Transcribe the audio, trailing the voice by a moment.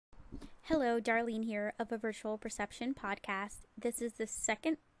Hello, Darlene here of a Virtual Perception podcast. This is the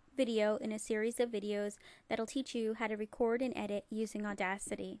second video in a series of videos that'll teach you how to record and edit using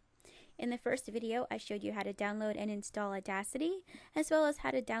Audacity. In the first video, I showed you how to download and install Audacity, as well as how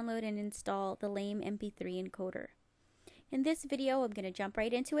to download and install the lame MP3 encoder. In this video, I'm going to jump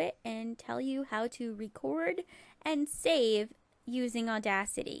right into it and tell you how to record and save using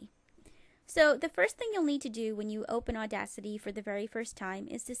Audacity. So the first thing you'll need to do when you open Audacity for the very first time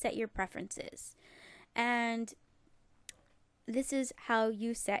is to set your preferences. And this is how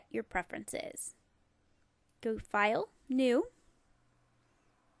you set your preferences. Go File, New.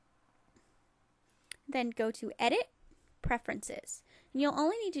 Then go to Edit, Preferences. And you'll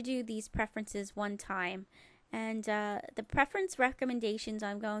only need to do these preferences one time. And the preference recommendations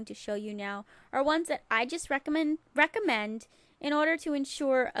I'm going to show you now are ones that I just recommend in order to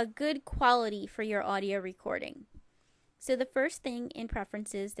ensure a good quality for your audio recording. So the first thing in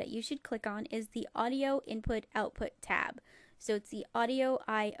preferences that you should click on is the Audio Input Output tab. So it's the Audio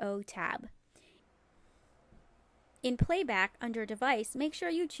I/O tab. In Playback under Device, make sure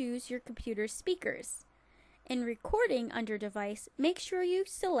you choose your computer's speakers. In Recording under Device, make sure you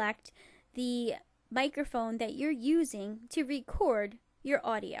select the microphone that you're using to record your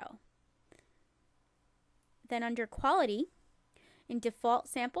audio. Then under Quality, in Default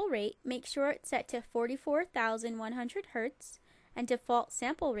Sample Rate, make sure it's set to 44,100 Hz and Default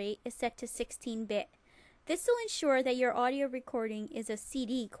Sample Rate is set to 16-bit. This will ensure that your audio recording is a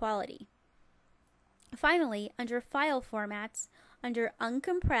CD quality. Finally, under File Formats, under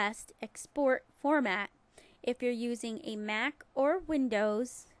Uncompressed Export Format, if you're using a Mac or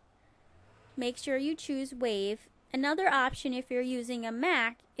Windows, make sure you choose WAV. Another option if you're using a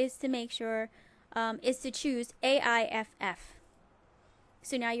Mac is to choose AIFF.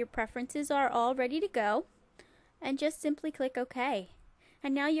 So now your preferences are all ready to go, and just simply click OK.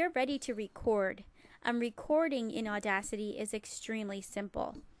 And now you're ready to record. Recording in Audacity is extremely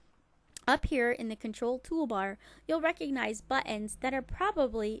simple. Up here in the control toolbar, you'll recognize buttons that are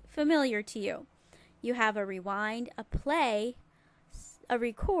probably familiar to you. You have a rewind, a play, a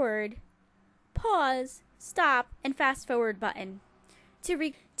record, pause, stop, and fast forward button.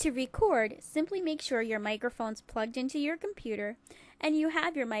 To record, simply make sure your microphone's plugged into your computer and you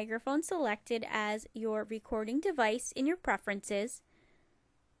have your microphone selected as your recording device in your preferences.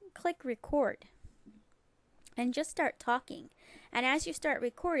 Click Record and just start talking. And as you start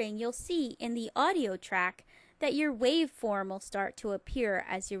recording, you'll see in the audio track that your waveform will start to appear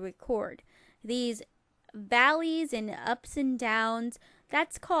as you record. These valleys and ups and downs,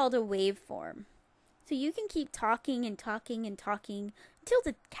 that's called a waveform. So you can keep talking and talking and talking until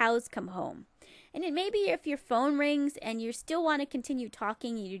the cows come home. And it may be if your phone rings and you still want to continue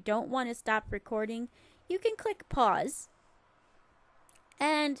talking and you don't want to stop recording, you can click pause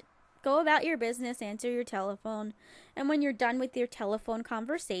and go about your business, answer your telephone. And when you're done with your telephone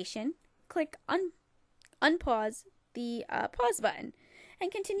conversation, click unpause the pause button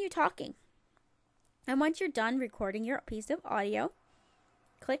and continue talking. And once you're done recording your piece of audio,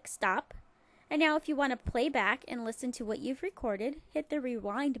 click stop. And now if you want to play back and listen to what you've recorded, hit the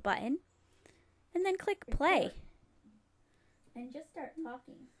rewind button and then click play. And just start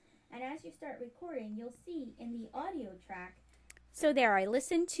talking. And as you start recording, you'll see in the audio track. So there, I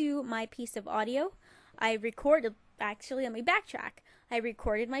listened to my piece of audio. Let me backtrack. I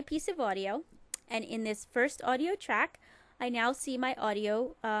recorded my piece of audio. And in this first audio track, I now see my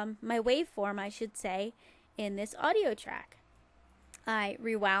audio, my waveform, I should say, in this audio track. I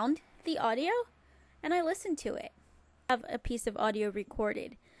rewound the audio and I listened to it. I have a piece of audio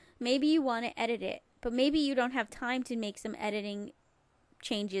recorded. Maybe you want to edit it, but maybe you don't have time to make some editing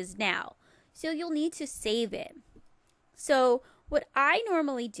changes now. So you'll need to save it. So what I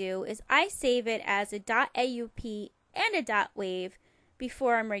normally do is I save it as a .aup and a .wav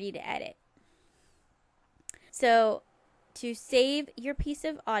before I'm ready to edit. So to save your piece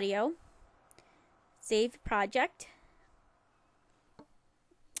of audio, save project.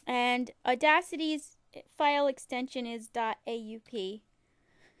 And Audacity's file extension is .aup.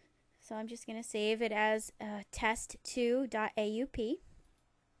 So I'm just going to save it as test2.aup.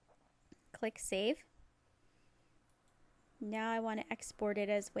 Click Save. Now I want to export it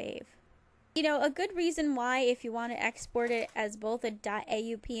as WAV. You know, a good reason why if you want to export it as both a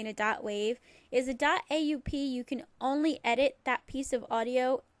 .aup and a .wav is a .aup you can only edit that piece of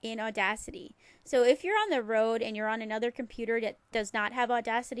audio in Audacity. So if you're on the road and you're on another computer that does not have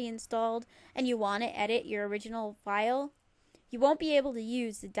Audacity installed and you want to edit your original file, you won't be able to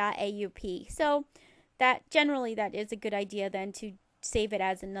use the .aup. So that is a good idea then to save it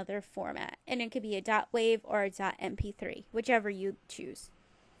as another format. And it could be a .wav or a .mp3, whichever you choose.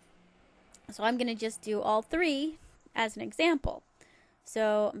 So I'm going to just do all three as an example.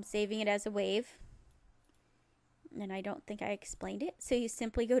 So I'm saving it as a wave. And I don't think I explained it. So you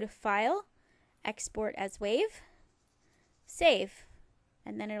simply go to File, Export as Wave, Save,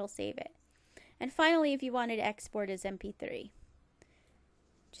 and then it'll save it. And finally, if you wanted to export as MP3,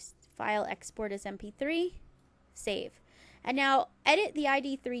 just File, Export as MP3, Save. And now edit the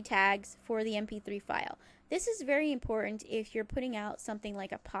ID3 tags for the MP3 file. This is very important if you're putting out something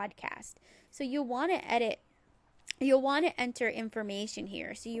like a podcast. So you'll want to enter information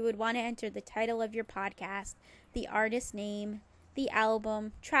here. So you would want to enter the title of your podcast, the artist name, the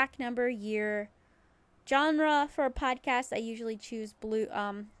album, track number, year, genre. For a podcast, I usually choose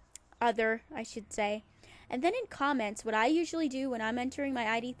other, I should say. And then in comments, what I usually do when I'm entering my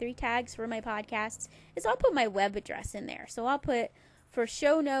ID3 tags for my podcasts is I'll put my web address in there. So I'll put, for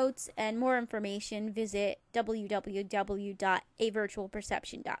show notes and more information, visit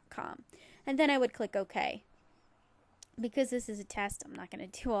www.avirtualperception.com. And then I would click OK. Because this is a test, I'm not going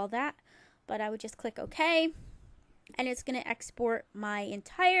to do all that. But I would just click OK. And it's going to export my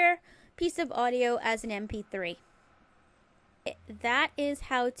entire piece of audio as an MP3. That is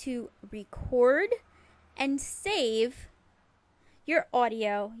how to record and save your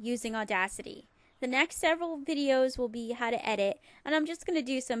audio using Audacity. The next several videos will be how to edit, and I'm just going to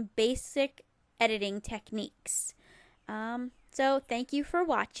do some basic editing techniques. So thank you for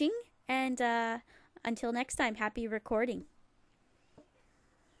watching, and until next time, happy recording.